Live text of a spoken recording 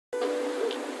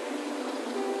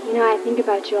You know, I think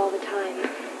about you all the time.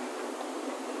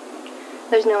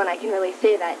 There's no one I can really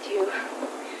say that to.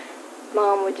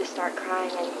 Mom would just start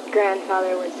crying, and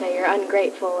Grandfather would say you're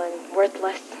ungrateful and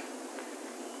worthless.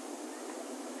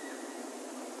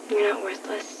 You're not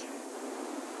worthless.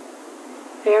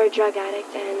 You're a drug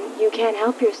addict, and you can't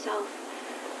help yourself.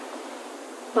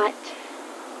 But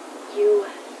you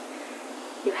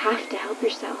have to help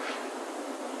yourself.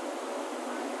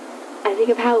 I think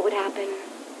of how it would happen.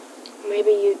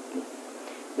 Maybe you'd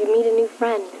meet a new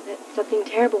friend, that something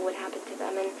terrible would happen to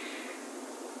them, and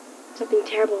something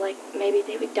terrible like maybe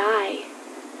they would die,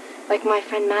 like my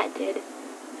friend Matt did.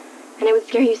 And it would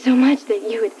scare you so much that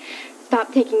you would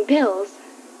stop taking pills.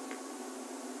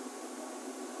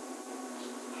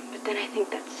 But then I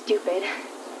think that's stupid.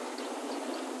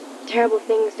 Terrible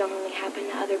things don't only happen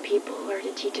to other people or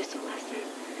to teach us a lesson.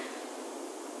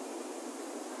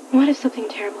 What if something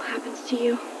terrible happens to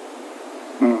you?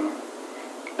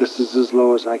 This is as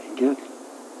low as I can get.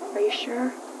 Are you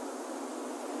sure?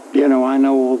 You know, I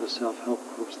know all the self-help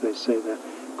groups, they say that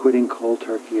quitting cold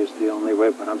turkey is the only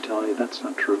way, but I'm telling you, that's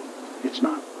not true. It's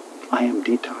not. I am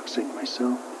detoxing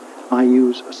myself. I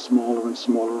use a smaller and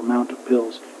smaller amount of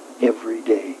pills every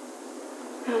day.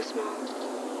 How small?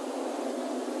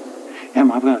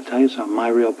 Em, I've got to tell you something. My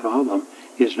real problem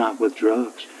is not with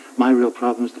drugs. My real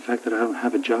problem is the fact that I don't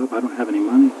have a job. I don't have any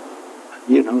money.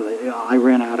 You know, I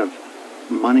ran out of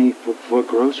money for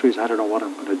groceries. I don't know what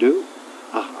I'm going to do.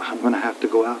 I'm going to have to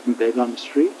go out and beg on the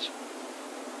streets.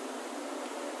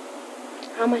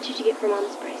 How much did you get for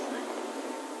Mom's bracelet?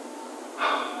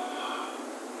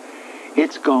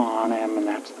 It's gone, Em, and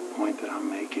that's the point that I'm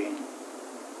making.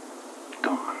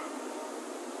 Gone.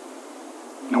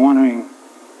 I'm wondering,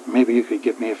 maybe you could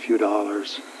give me a few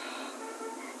dollars.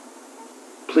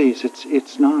 Please,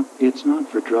 it's not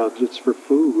for drugs, it's for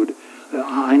food.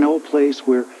 I know a place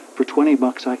where for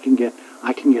 $20 I can get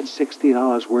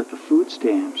 $60 worth of food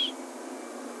stamps.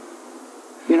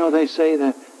 You know, they say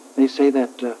that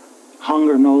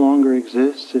hunger no longer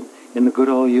exists in the good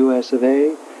old U.S. of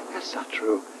A. That's not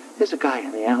true. There's a guy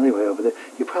in the alleyway over there.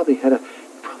 You probably had to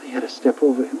step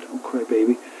over him. Don't cry,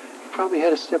 baby. You probably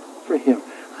had to step over him.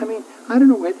 I mean, I don't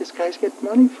know where this guy's getting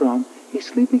money from. He's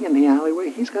sleeping in the alleyway.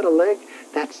 He's got a leg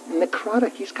that's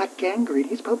necrotic. He's got gangrene.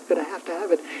 He's probably going to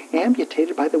have it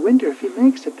amputated by the winter if he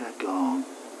makes it that long.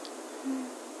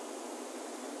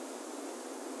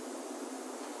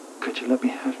 Could you let me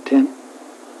have 10?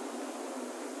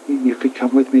 You could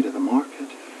come with me to the market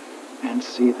and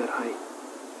see that I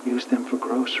use them for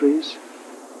groceries.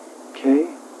 Okay?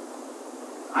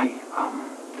 I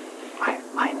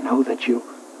know that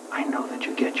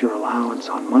you get your allowance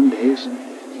on Mondays.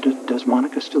 Does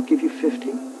Monica still give you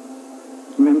 50?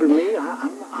 Remember me?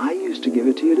 I used to give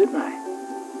it to you, didn't I?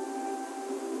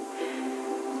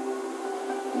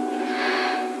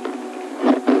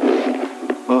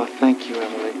 Oh, thank you,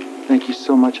 Emily. Thank you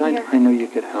so much. I know you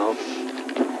could help.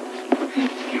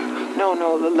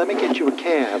 No, let me get you a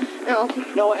cab. No.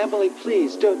 No, Emily,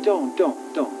 please, don't. I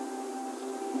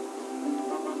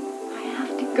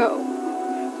have to go.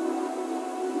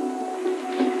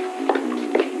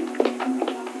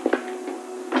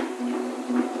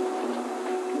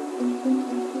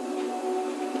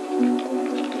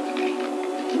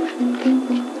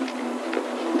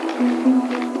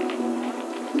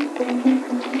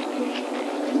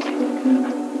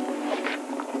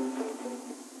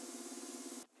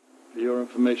 For your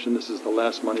information, this is the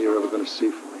last money you're ever going to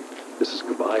see from me. This is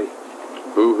goodbye.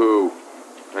 Boo-hoo.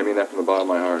 I mean that from the bottom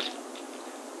of my heart.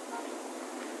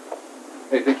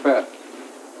 Hey, think fast.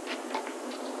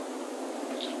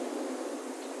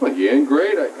 Well, you ain't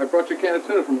great. I brought you a can of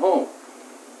tuna from home.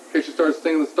 In case you start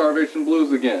singing the starvation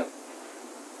blues again.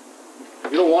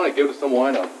 If you don't want it, give it to some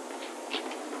wino.